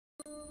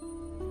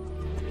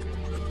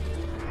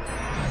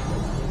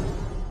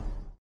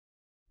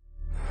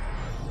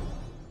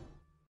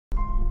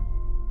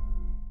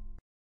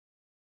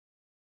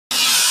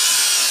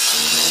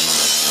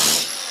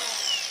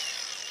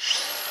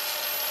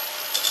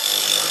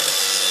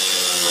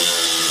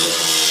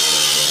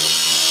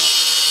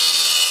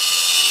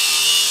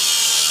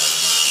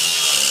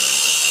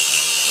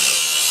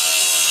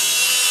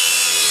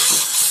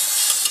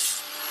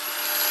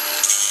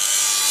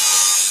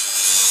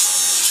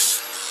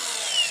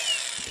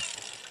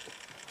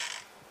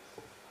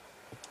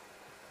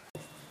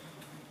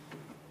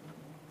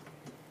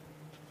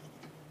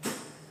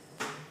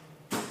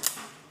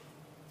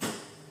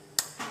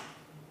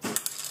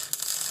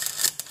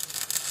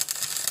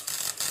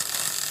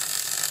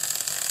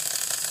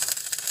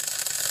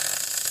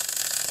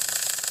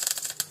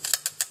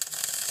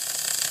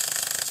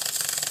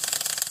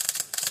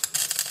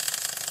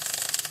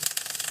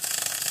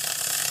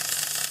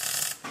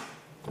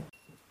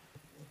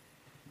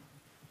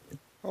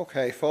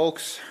Okay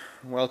folks,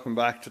 welcome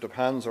back to the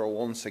Panzer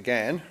once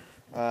again.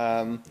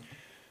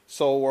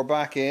 So we're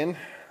back in,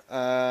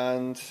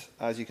 and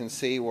as you can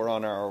see we're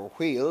on our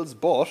wheels,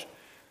 but a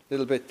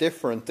little bit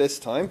different this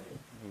time.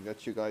 I'll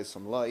get you guys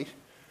some light.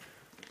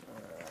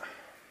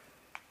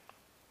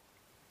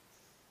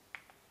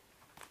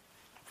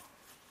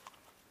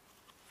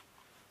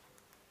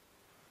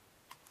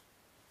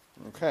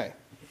 Okay,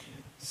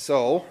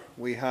 so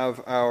we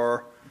have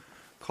our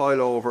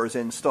coilovers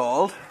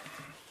installed.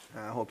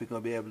 I hope you're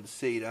going to be able to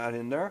see that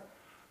in there.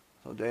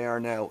 So they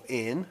are now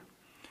in.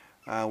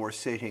 We're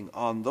sitting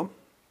on them.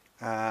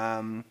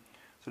 So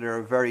they're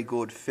a very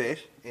good fit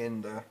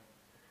in the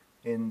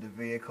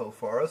vehicle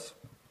for us.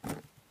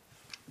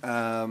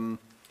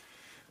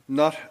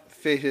 Not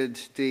fitted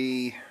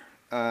the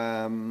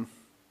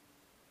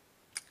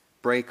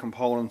brake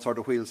components or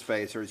the wheel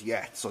spacers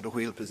yet, so the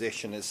wheel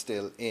position is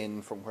still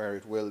in from where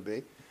it will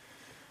be.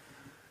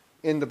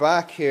 In the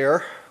back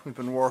here, we've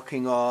been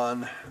working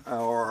on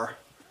our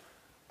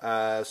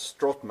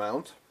strut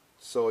mount.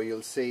 So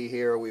you'll see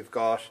here we've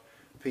got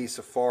a piece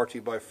of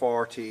 40 by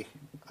 40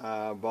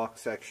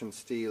 box section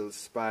steel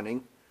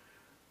spanning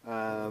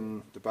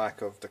the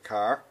back of the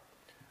car,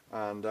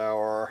 and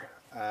our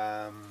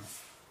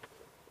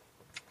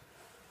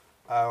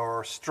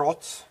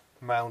struts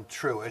mount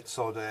through it,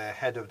 so the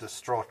head of the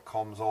strut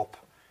comes up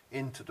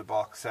into the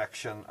box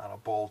section and a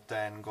bolt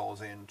then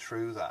goes in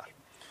through that.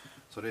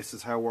 So this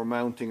is how we're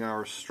mounting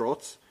our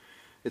struts.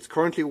 It's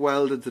currently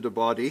welded to the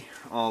body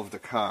of the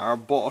car,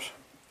 but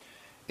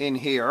in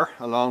here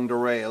along the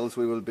rails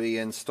we will be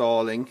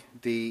installing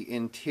the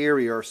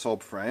interior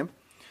subframe,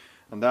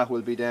 and that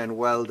will be then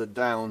welded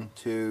down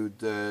to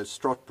the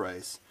strut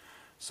brace.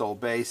 So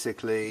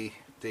basically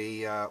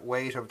the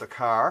weight of the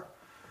car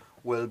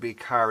will be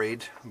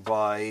carried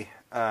by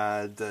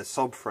the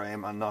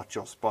subframe and not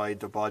just by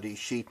the body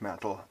sheet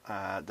metal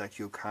that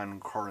you can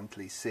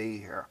currently see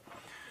here.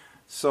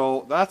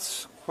 So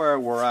that's where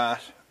we're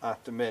at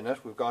the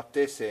minute. We've got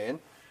this in,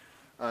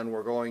 and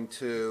we're going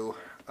to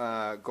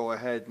go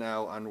ahead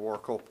now and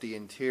work up the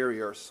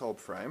interior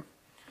subframe.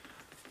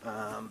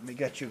 Let me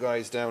get you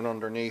guys down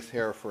underneath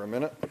here for a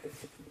minute.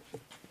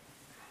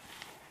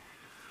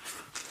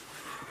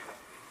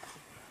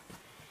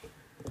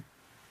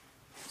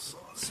 So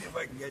let's see if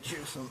I can get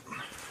you some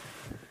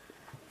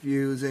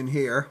views in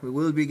here. We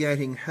will be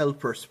getting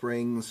helper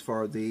springs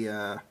for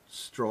the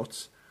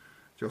struts,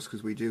 just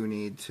because we do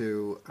need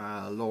to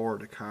lower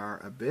the car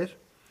a bit.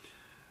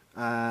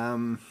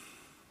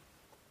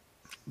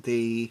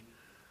 The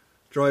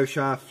drive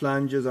shaft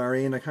flanges are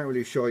in. I can't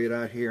really show you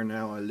that here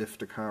now. I'll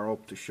lift the car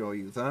up to show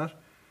you that.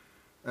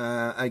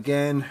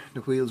 Again,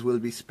 the wheels will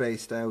be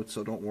spaced out,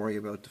 so don't worry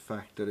about the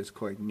fact that it's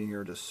quite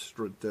near the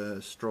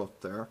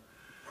strut there.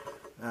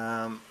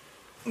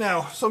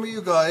 Now, some of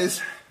you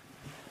guys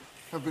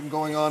have been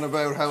going on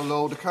about how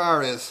low the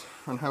car is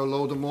and how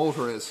low the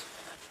motor is.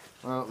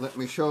 Well, let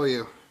me show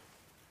you.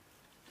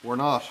 We're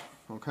not,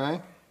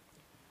 okay?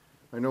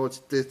 I know it's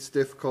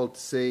difficult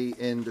to see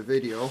in the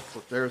video,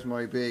 but there's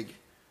my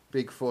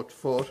Bigfoot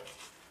foot,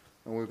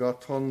 and we've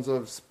got tons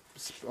of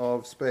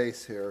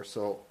space here,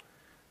 so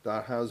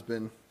that has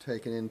been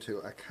taken into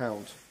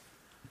account.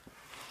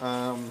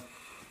 Alright,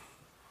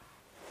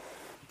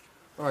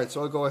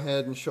 so I'll go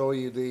ahead and show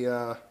you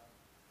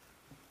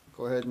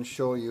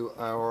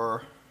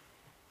our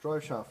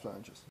drive shaft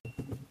flanges.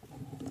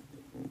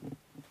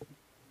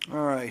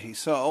 Alrighty,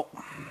 so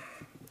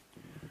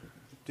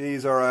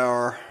these are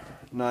our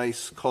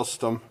nice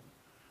custom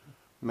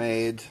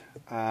made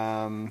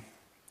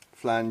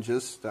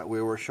flanges that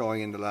we were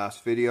showing in the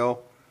last video,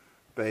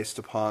 based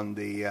upon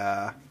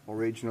the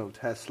original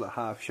Tesla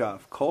half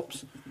shaft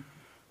cups.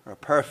 Are a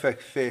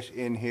perfect fit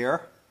in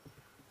here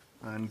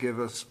and give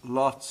us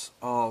lots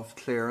of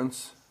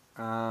clearance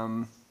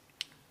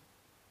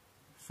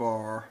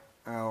for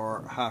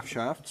our half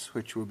shafts,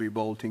 which we'll be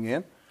bolting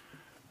in.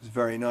 There's a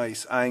very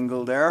nice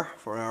angle there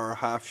for our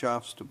half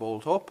shafts to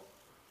bolt up.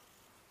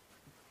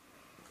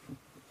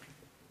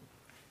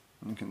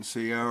 You can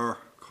see our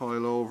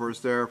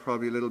coilovers there,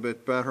 probably a little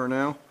bit better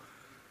now.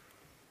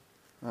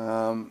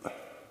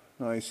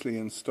 Nicely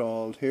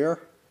installed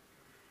here.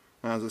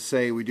 As I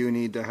say, we do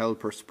need the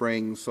helper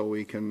spring so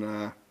we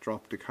can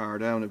drop the car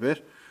down a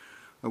bit.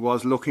 I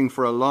was looking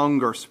for a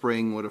longer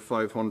spring with a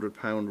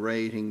 500-pound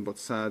rating, but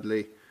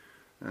sadly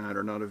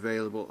they're not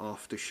available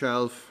off the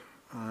shelf,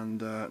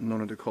 and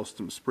none of the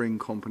custom spring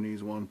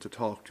companies want to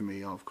talk to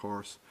me, of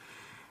course.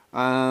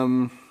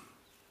 So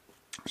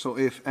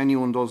if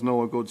anyone does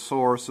know a good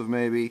source of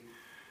maybe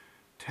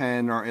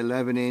 10 or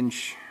 11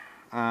 inch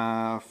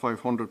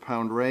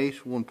 500-pound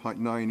rate,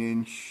 1.9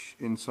 inch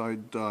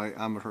inside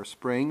diameter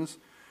springs,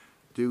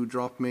 do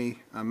drop me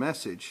a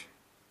message.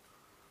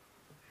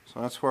 So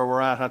that's where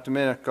we're at the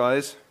minute,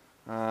 guys.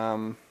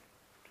 Looking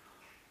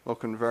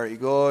very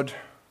good,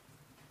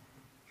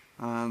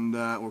 and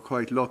we're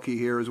quite lucky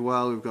here as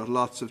well. We've got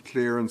lots of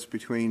clearance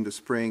between the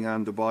spring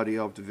and the body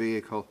of the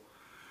vehicle,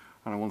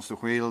 and once the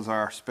wheels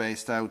are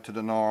spaced out to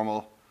the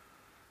normal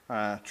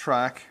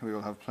track, we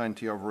will have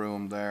plenty of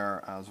room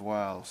there as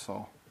well.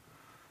 So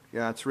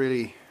yeah, it's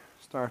really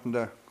starting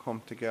to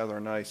come together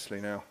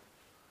nicely now.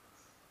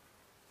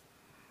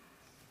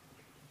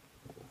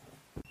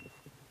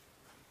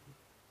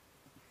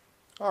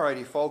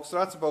 Alrighty folks, so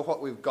that's about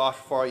what we've got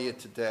for you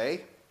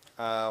today.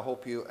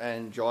 Hope you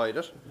enjoyed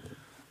it.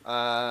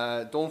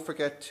 Don't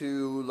forget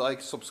to like,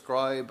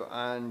 subscribe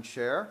and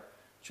share.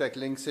 Check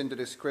links in the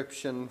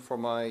description for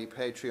my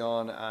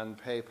Patreon and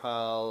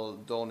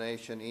PayPal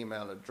donation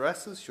email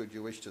addresses should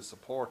you wish to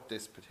support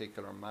this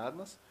particular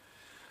madness.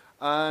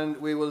 And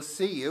we will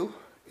see you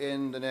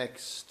in the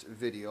next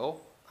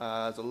video.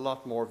 There's a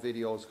lot more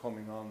videos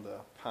coming on the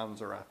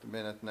Panzer at the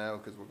minute now,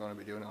 because we're going to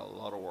be doing a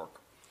lot of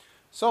work.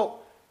 So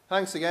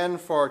thanks again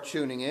for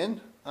tuning in,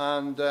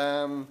 and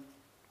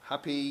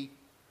happy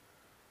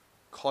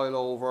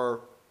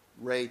coilover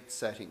rate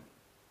setting.